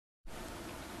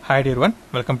Hi dear one,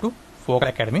 welcome to Focal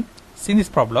Academy. See this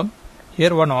problem.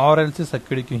 Here one RLC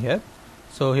circuit is given here.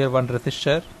 So here one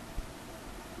resistor,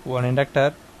 one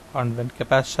inductor and one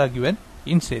capacitor are given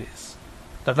in series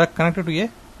that are connected to a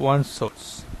one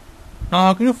source. Now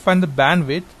how can you find the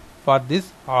bandwidth for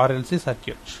this RLC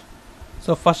circuit?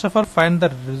 So first of all find the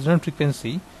resonant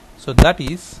frequency. So that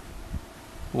is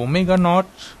omega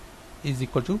naught is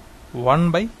equal to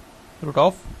 1 by root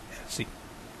of LC.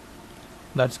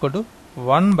 That's equal to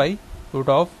 1 by root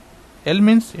of L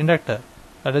means inductor,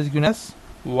 that is given as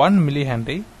 1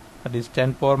 millihenry, that is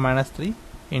 10 power minus 3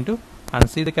 into, and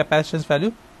see the capacitance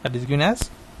value, that is given as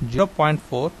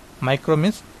 0.4 micro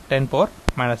means 10 power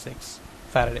minus 6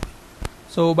 Faraday.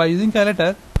 So by using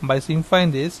calculator, by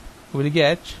simplifying this, we will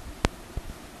get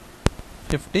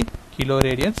 50 kilo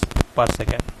radians per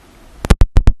second.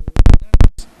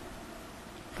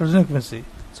 Resonant frequency.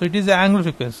 So it is the angular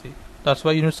frequency. That's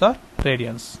why units are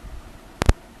radians.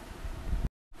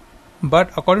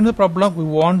 But according to the problem, we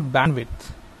want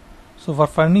bandwidth. So for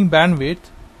finding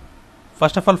bandwidth,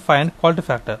 first of all find quality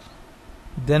factor.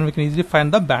 Then we can easily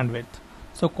find the bandwidth.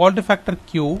 So quality factor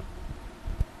Q,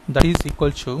 that is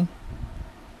equal to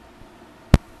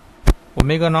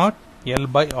omega naught L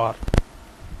by R.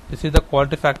 This is the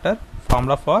quality factor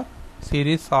formula for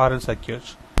series RL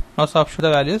circuits. Now substitute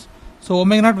the values. So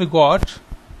omega naught we got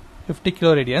 50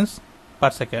 kiloradians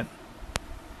per second.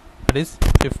 That is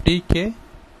 50k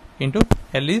into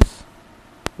L is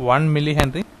 1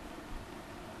 millihenry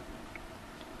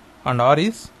and R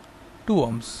is 2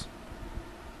 ohms.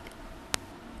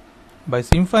 By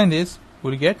simplifying this, we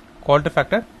will get quality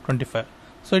factor 25.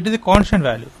 So it is a constant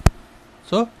value.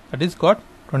 So that is got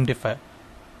 25.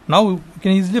 Now we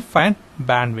can easily find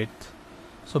bandwidth.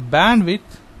 So bandwidth,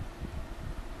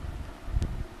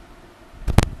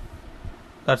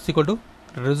 that's equal to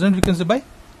resonant frequency by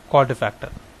quality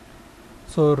factor.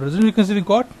 So resonant frequency we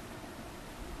got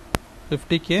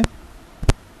 50k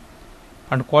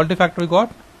and quality factor we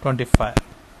got 25.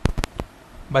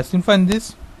 By simplifying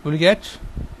this, we will get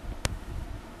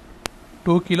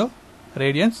 2 kilo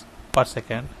radians per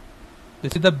second.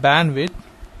 This is the bandwidth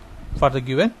for the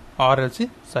given RLC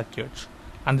circuit,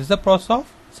 and this is the process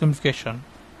of simplification.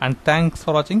 And thanks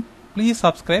for watching. Please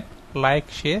subscribe,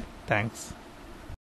 like, share. Thanks.